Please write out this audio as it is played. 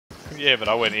Yeah, but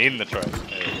I went in the train.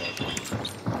 There you go.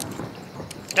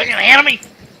 They're gonna hear me!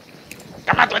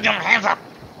 Come out with your hands up!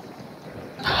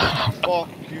 Fuck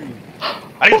you.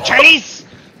 Are you Chinese?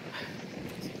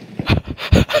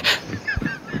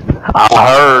 I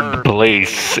heard the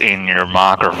police in your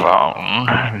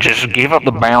microphone. Just give up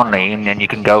the bounty and then you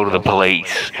can go to the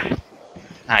police.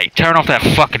 Hey, turn off that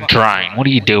fucking train. What are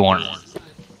you doing?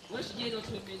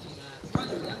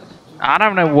 I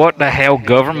don't know what the hell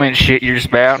government shit you're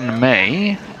spouting to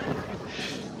me.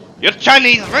 You're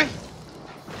Chinese, right?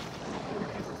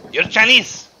 You're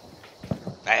Chinese.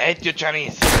 I hate you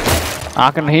Chinese. I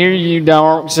can hear you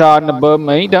dark siding above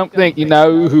me. Don't think you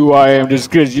know who I am just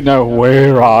because you know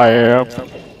where I am.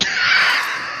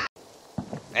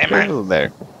 Hey man,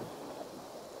 There.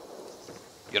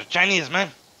 you're Chinese, man.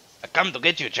 I come to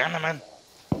get you, China, man.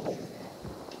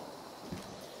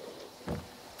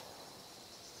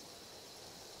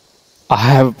 I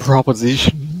have a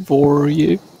proposition for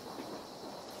you.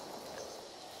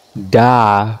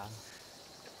 Die.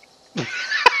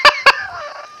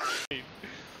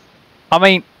 I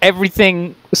mean,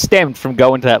 everything stemmed from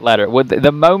going to that ladder.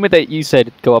 The moment that you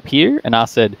said, go up here, and I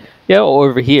said, yeah, or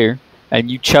over here,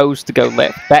 and you chose to go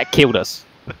left, that killed us.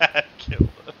 That killed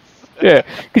us. Yeah,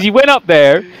 because you went up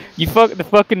there, the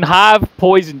fucking hive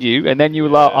poisoned you, and then you were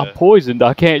like, I'm poisoned,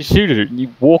 I can't shoot it. And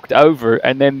you walked over,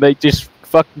 and then they just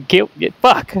fucking killed you.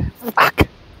 Fuck. Fuck.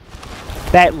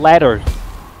 That ladder.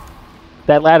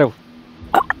 That ladder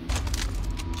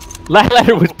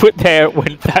was put there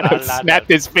when Thanos snapped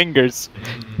his fingers.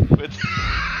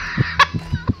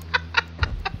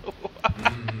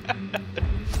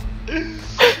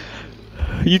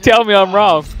 You tell me I'm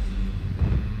wrong.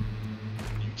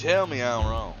 You tell me I'm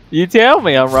wrong. You tell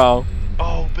me I'm wrong.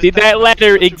 Oh, but did that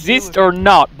ladder exist or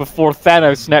not before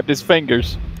Thanos snapped his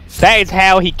fingers? That is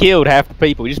how he killed half the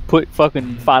people. He just put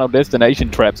fucking Final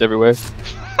Destination traps everywhere. He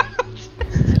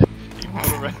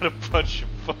put around a bunch of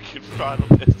fucking Final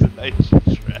Destination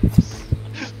traps.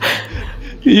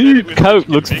 Your coat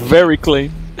looks very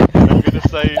clean. I'm gonna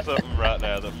say something right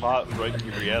now that might break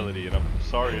your reality, and I'm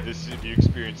sorry if you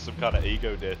experienced some kind of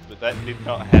ego death, but that did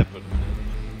not happen.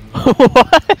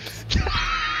 What?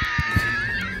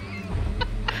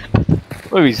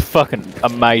 Movie's fucking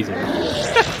amazing.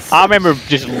 I remember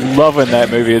just loving that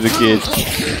movie as a kid.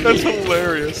 That's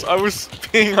hilarious. I was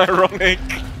being ironic.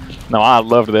 No, I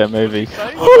loved that movie.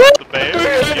 The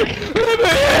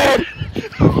band?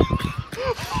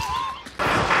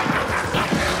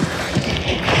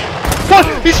 What?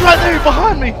 He's right there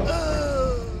behind me!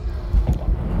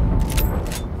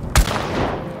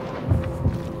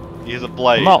 He has a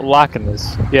blade. I'm not liking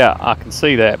this. Yeah, I can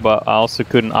see that, but I also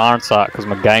couldn't iron sight because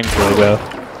my game's really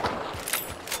well.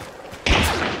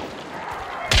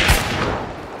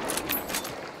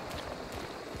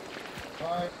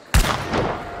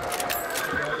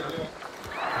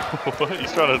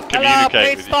 He's trying to communicate. Hello,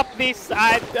 please with stop this.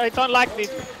 I don't like this.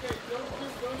 You.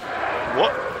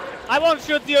 What? I won't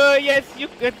shoot you. Yes, you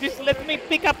just let me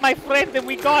pick up my friend and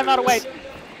we go on our way.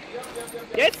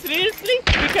 Yes, seriously?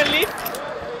 We can leave?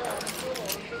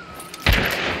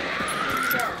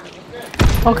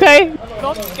 Okay.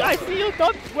 Don't, I see you.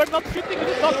 Don't. We're not shooting.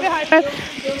 You stop behind me.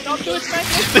 Don't do it, man.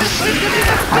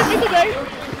 Let me today.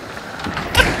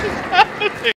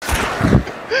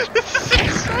 This is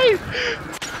insane!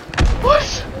 What?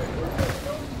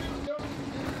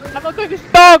 I'm not doing this.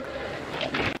 Dog!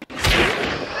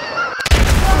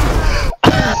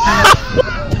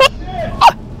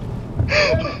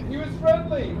 He was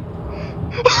friendly!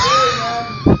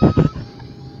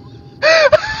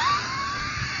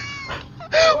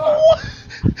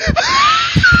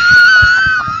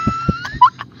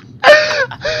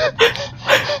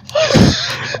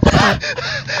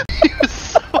 He was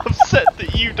so upset that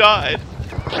you died.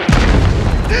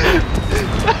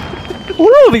 What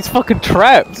are all these fucking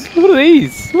traps? What are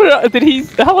these?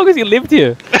 How long has he lived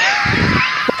here?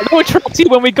 No one trapped you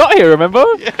when we got here, remember?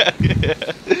 Yeah.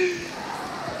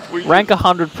 Rank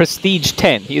 100, prestige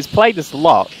 10. He has played this a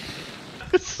lot.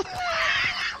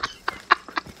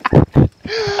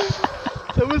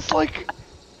 That was like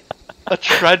a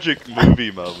tragic movie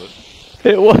moment.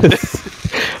 It was.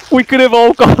 We could have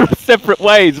all gone separate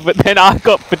ways, but then I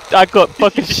got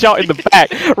fucking shot in the back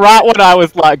right when I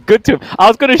was like good to him. I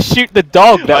was gonna shoot the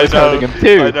dog that was holding him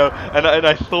too. I know, and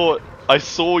I thought I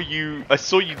saw you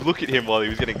look at him while he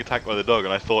was getting attacked by the dog,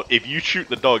 and I thought if you shoot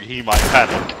the dog, he might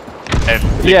panic and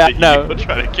think that you were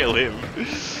trying to kill him.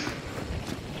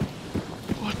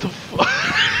 What the fuck?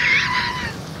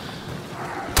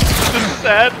 The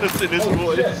sadness in his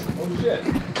voice. Oh shit!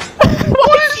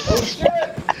 What is Oh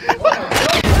shit!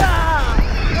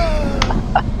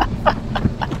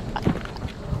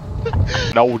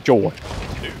 No joy.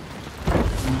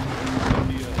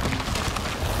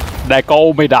 They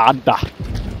call me the hunter.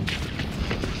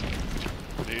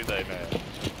 Do they, man?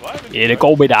 Why haven't Yeah, they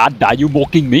call me the hunter. You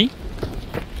mocking me?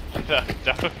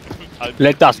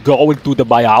 Let us go into the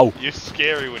bayou. You're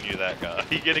scary when you're that guy.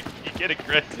 You get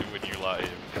aggressive when you like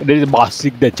him. This is my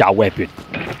signature weapon.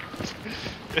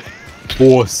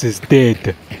 Boss is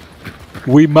dead.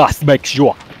 We must make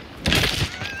sure.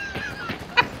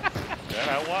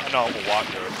 No, I'm a white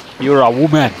girl. You're a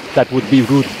woman. That would be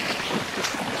rude.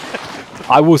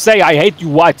 I will say I hate you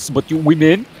whites, but you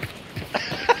women.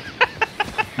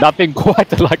 Nothing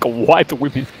quite like a white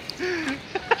woman.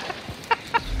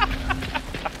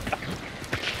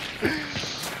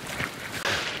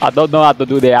 I don't know how to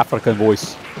do the African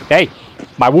voice. Hey,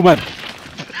 my woman.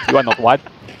 You are not white.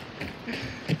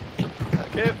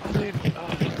 Okay, dude.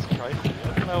 Oh, that's crazy.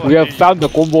 I don't know We what have found the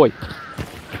convoy.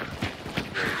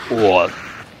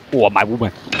 Or my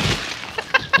woman.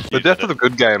 The death of the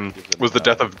good game was the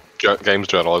death of games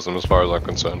journalism, as far as I'm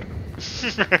concerned.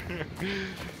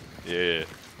 Yeah,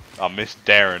 I miss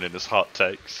Darren and his hot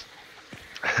takes.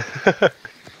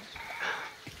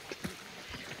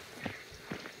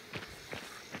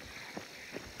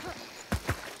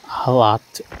 A lot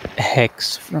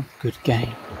hex from good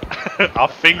game. I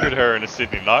fingered her in a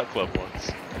Sydney nightclub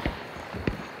once.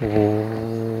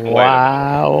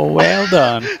 Wow, well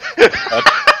done.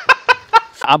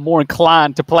 I'm more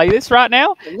inclined to play this right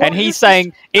now. And he's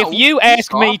saying, if you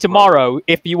ask me tomorrow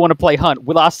if you want to play Hunt,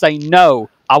 will I say no?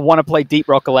 I want to play Deep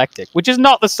Rock Galactic, which is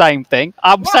not the same thing.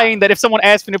 I'm saying that if someone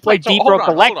asked me to play Deep Rock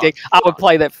Galactic, I would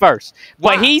play that first.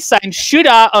 But he's saying, should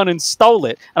I uninstall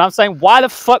it? And I'm saying, why the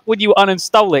fuck would you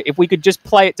uninstall it if we could just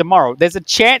play it tomorrow? There's a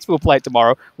chance we'll play it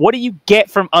tomorrow. What do you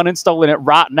get from uninstalling it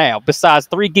right now, besides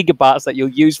 3 gigabytes that you'll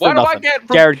use for nothing? What do I get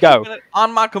from Jared, go. it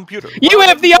on my computer? You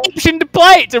have the option to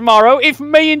play it tomorrow if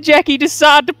me and Jackie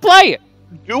decide to play it.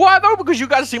 Do I, though? Because you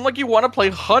guys seem like you want to play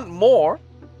Hunt more.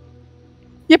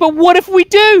 Yeah, but what if we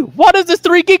do? What does the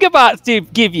 3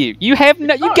 gigabytes give you? You have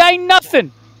no, you gain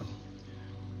nothing.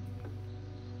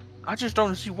 I just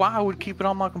don't see why I would keep it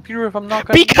on my computer if I'm not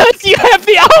going Because you have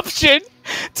the option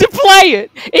to play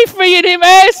it if me and him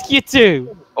ask you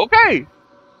to. Okay.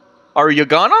 Are you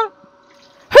gonna?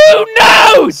 Who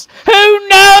knows? Who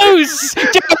knows?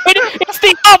 Jared, it's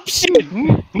the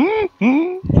option.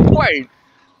 Wait.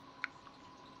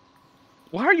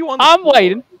 Why are you on the I'm floor?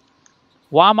 waiting.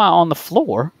 Why am I on the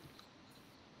floor?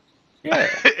 Yeah.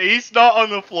 He's not on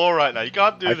the floor right now. You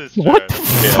can't do this. What the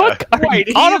fuck are Wait,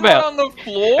 you he's on not about? on the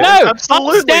floor? No,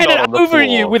 Absolutely I'm standing not on the over floor.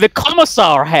 you with a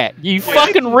commissar hat. You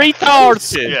fucking retard,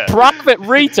 Yeah. private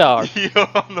retard. You're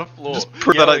on the floor. Just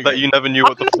prove that you never knew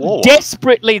what the floor was.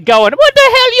 Desperately going, what the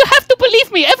hell? You have to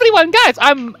believe me. Everyone, guys,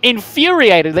 I'm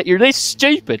infuriated that you're this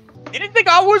stupid. You didn't think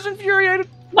I was infuriated?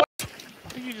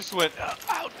 You just went,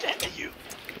 how dare you?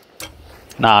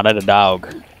 Nah, that's a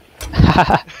dog.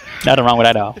 Nothing wrong with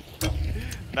that dog.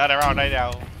 Nothing wrong with that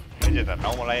dog. It's just a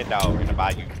normal ass dog in the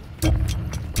bayou.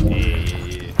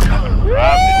 Yeah.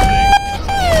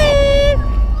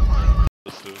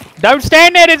 Don't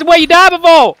stand there. That's where you die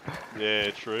before.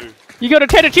 Yeah, true. You got a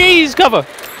cheddar cheese cover.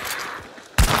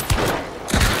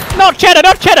 Not cheddar,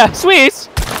 Swiss.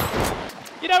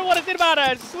 You know what I said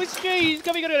about Swiss cheese?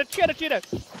 Come, you got a cheddar.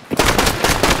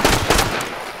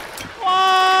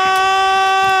 Whoa!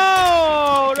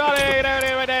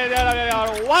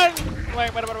 One.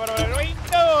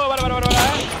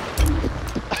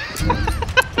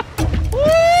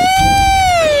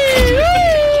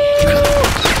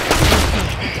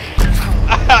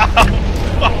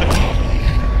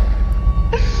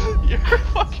 You're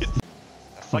fucking.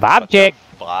 Vibe check.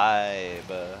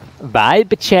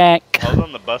 Vibe check. I was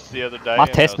on the bus the other day. My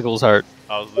and testicles hurt.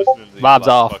 I was listening to these Vibes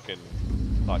off. fucking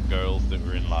like girls that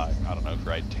were in like I don't know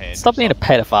grade 10. Stop being a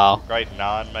pedophile. Grade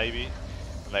 9 maybe.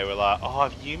 And they were like, "Oh,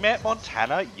 have you met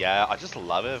Montana? Yeah, I just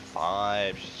love her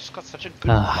vibe. She's just got such a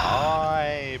good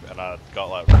vibe." And I got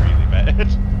like really mad.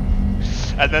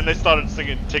 And then they started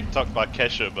singing TikTok by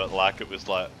Kesha, but like it was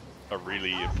like a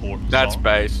really important That's song,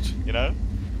 based. you know?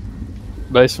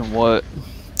 Based on what?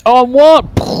 Oh, on what?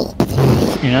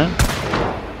 You know?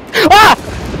 Ah!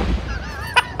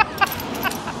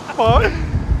 What?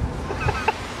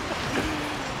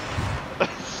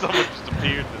 Someone just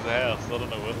appeared in his house. I don't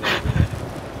know what that was.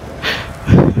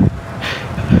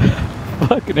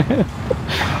 Fucking hell.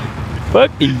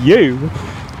 Fuck you.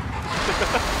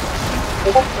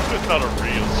 It's not a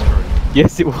real stream.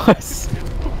 Yes, it was.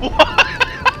 What?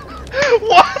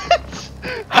 What?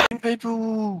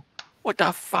 People. What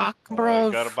the fuck, Oh, bro?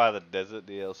 you gotta buy the desert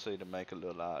DLC to make it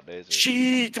look like desert.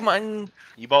 Shit, man.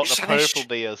 You bought the Finish.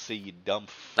 purple DLC, you dumb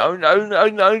No, no, no,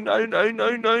 no, no, no,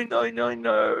 no, no, no, no,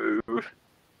 no.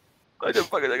 What the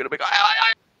fuck are they gonna make?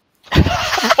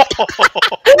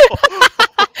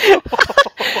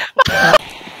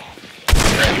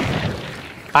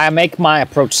 I make my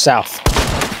approach south.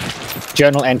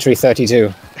 Journal entry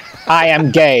 32. I am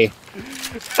gay.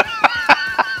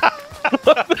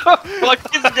 What the fuck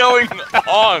is going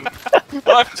on?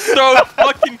 I'm so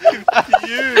fucking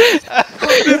confused.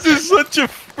 This is such a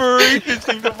freakish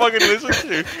thing to fucking listen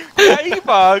to.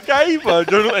 Gamer,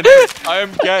 journal entry. I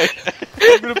am gay.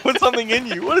 I'm gonna put something in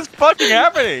you. What is fucking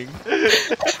happening?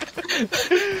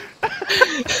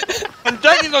 And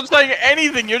Jackie's not saying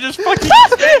anything. You're just fucking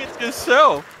saying it to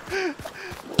yourself.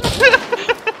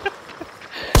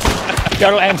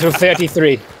 Journal entry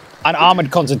 33. An armored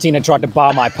concertina tried to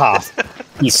bar my path.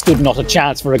 He stood not a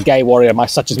chance for a gay warrior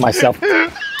such as myself.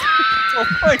 Oh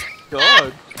my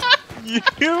god.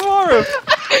 You are a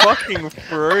fucking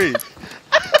freak.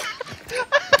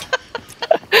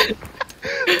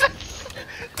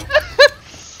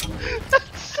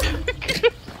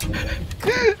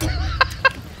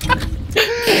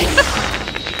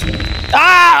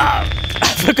 Ah! I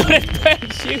forgot it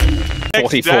burns you.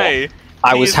 44.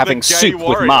 I was having soup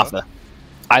with Martha.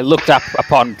 I looked up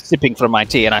upon sipping from my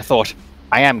tea and I thought,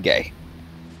 I am gay.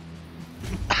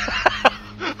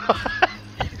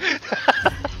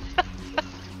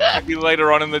 Maybe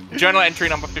later on in the journal entry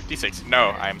number 56.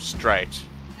 No, I am straight.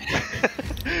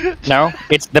 No,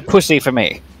 it's the pussy for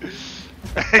me.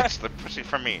 It's the pussy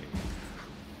for me.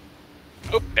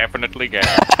 Oh, definitely gay.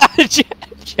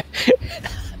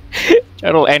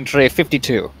 Journal entry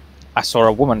 52. I saw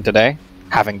a woman today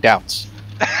having doubts.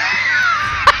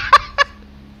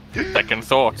 Second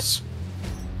thoughts.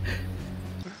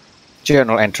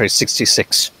 Journal entry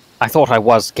 66. I thought I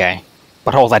was gay,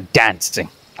 but all that dancing,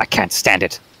 I can't stand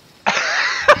it.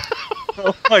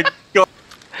 Oh my god.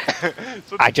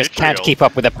 I just can't keep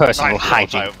up with the personal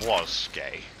hygiene. I was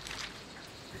gay.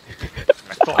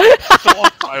 I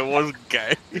thought I was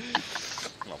gay.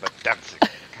 Well, the dancing,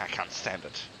 I can't stand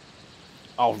it.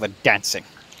 All the dancing,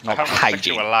 not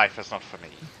hygiene. Homosexual life is not for me.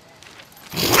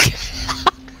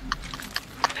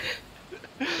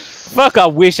 Fuck, I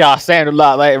wish I sounded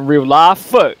like that in real life.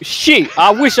 Fuck, shit,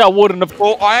 I wish I wouldn't have...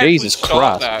 Well, I Jesus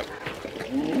Christ. that.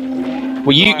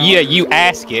 Well, you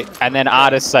ask it, and then I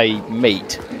just say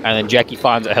meat, and then Jackie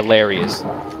finds it hilarious.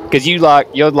 Because do you like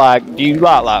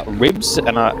ribs?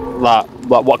 And I like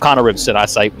what kind of ribs? And I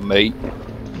say meat.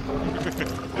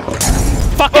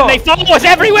 Fucking, they follow us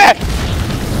everywhere!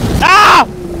 Ah!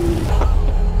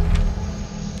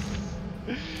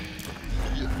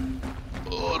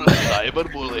 Oh, the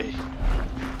cyberbully.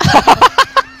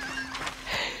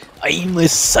 I'm a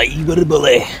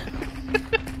cyberbully.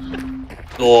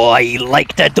 Oh, I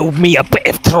like to do me a bit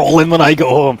of trolling when I go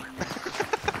home.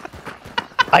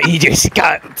 I just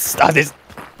can't stand it.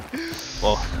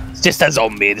 Well, it's just a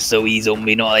zombie, so he's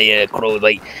zombie, not a crow.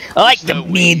 Like, I like to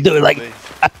do like.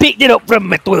 I picked it up from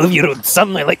my 12-year-old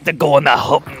son. I like to go on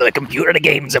the computer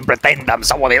games and pretend I'm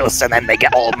someone else, and then they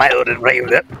get all mad and right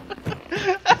with it.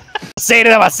 I say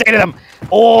to them,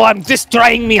 oh, I'm just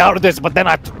trying me hardest, but then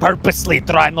I purposely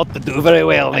try not to do very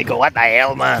well, and they go, what the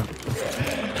hell, man?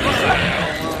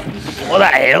 What the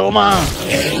hell, man?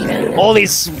 All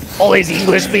these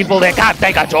English people, they can't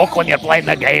take a joke when you're playing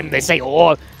the game. They say,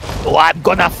 oh, I'm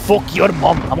gonna fuck your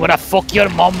mum. I'm gonna fuck your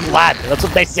mum, lad. That's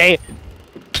what they say.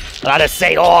 And I just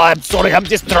say, oh, I'm sorry, I'm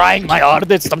just trying my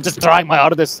hardest. I'm just trying my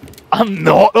hardest. I'm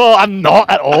not. Oh, I'm not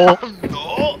at all. I'm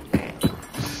not.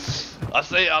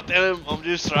 I'll tell him I'm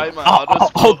just trying my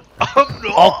hardest. I'm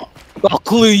not. I'll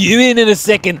clue you in a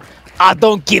second. I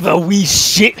don't give a wee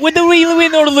shit whether we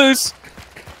win or lose.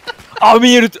 I'm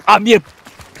here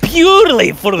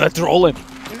purely for the trolling.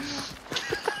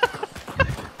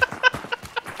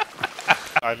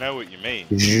 I know what you mean.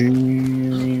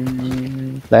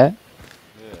 That?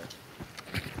 Yeah.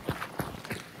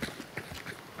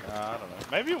 I don't know.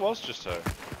 Maybe it was just her.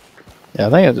 Yeah, I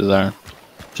think it was her.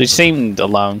 She seemed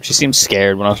alone. She seemed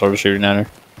scared when I started shooting at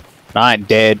her. I ain't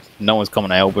dead. No one's coming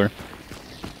to help her.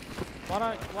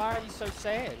 Why are you so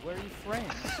sad? Where are your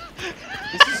friends?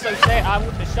 This is so sad. I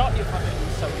wouldn't have shot you if I knew you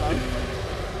were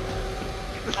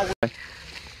so low.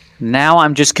 Now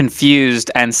I'm just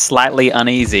confused and slightly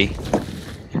uneasy.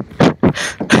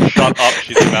 Shut up,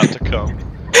 she's about to come.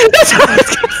 That's what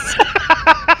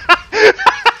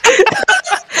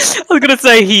I was gonna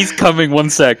say he's coming, 1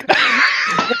 sec.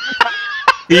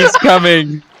 He's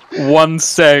coming, 1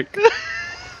 sec.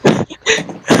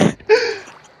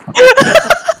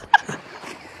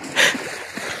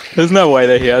 There's no way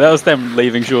they're here. That was them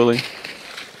leaving, surely.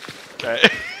 Okay.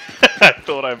 I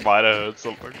thought I might have heard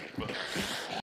something. But...